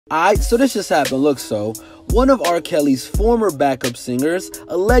Alright, so this just happened. Look, so one of R. Kelly's former backup singers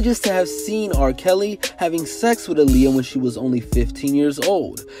alleges to have seen R. Kelly having sex with Aaliyah when she was only 15 years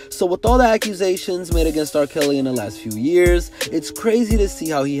old. So with all the accusations made against R. Kelly in the last few years, it's crazy to see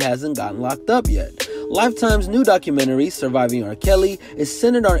how he hasn't gotten locked up yet. Lifetime's new documentary, Surviving R. Kelly, is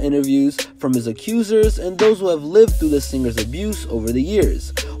centered on interviews from his accusers and those who have lived through the singer's abuse over the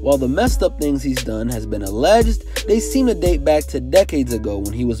years. While the messed up things he's done has been alleged, they seem to date back to decades ago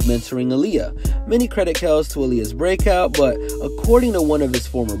when he was mentoring Aaliyah. Many credit Kells to Aaliyah's breakout, but according to one of his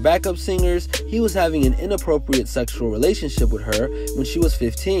former backup singers, he was having an inappropriate sexual relationship with her when she was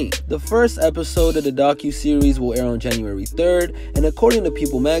 15. The first episode of the docu-series will air on January 3rd, and according to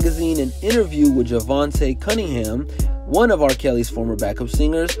People magazine, an interview with Javante Cunningham, one of R. Kelly's former backup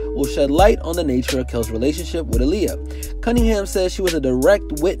singers, will shed light on the nature of Kell's relationship with Aaliyah. Cunningham says she was a direct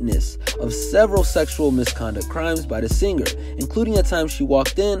witness of several sexual misconduct crimes by the singer, including a time she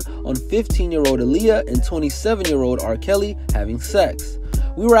walked in on 15-year-old Aaliyah and 27-year-old R. Kelly having sex.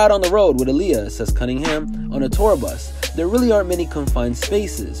 "We were out on the road with Aaliyah," says Cunningham, "on a tour bus. There really aren't many confined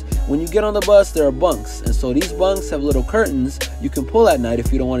spaces. When you get on the bus, there are bunks, and so these bunks have little curtains you can pull at night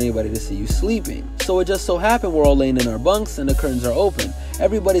if you don't want anybody to see you sleeping. So it just so happened we're all laying in our bunks and the curtains are open.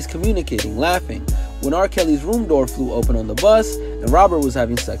 Everybody's communicating, laughing. When R. Kelly's room door flew open on the bus, and Robert was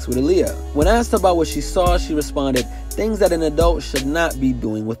having sex with Aaliyah. When asked about what she saw, she responded, 'Things that an adult should not be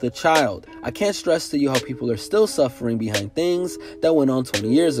doing with a child. I can't stress to you how people are still suffering behind things that went on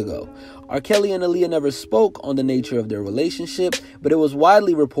 20 years ago.' R. Kelly and Aaliyah never spoke on the nature of their relationship, but it was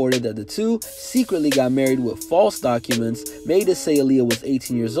widely reported that the two secretly got married with false documents made to say Aaliyah was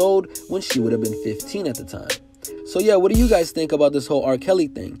 18 years old when she would have been 15 at the time. So yeah, what do you guys think about this whole R. Kelly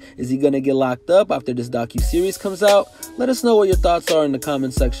thing? Is he gonna get locked up after this docu-series comes out? Let us know what your thoughts are in the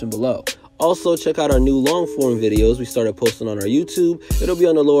comment section below. Also, check out our new long-form videos we started posting on our YouTube. It'll be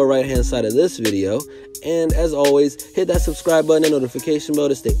on the lower right-hand side of this video. And as always, hit that subscribe button and notification bell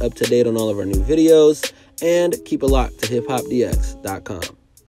to stay up to date on all of our new videos. And keep it locked to hiphopdx.com.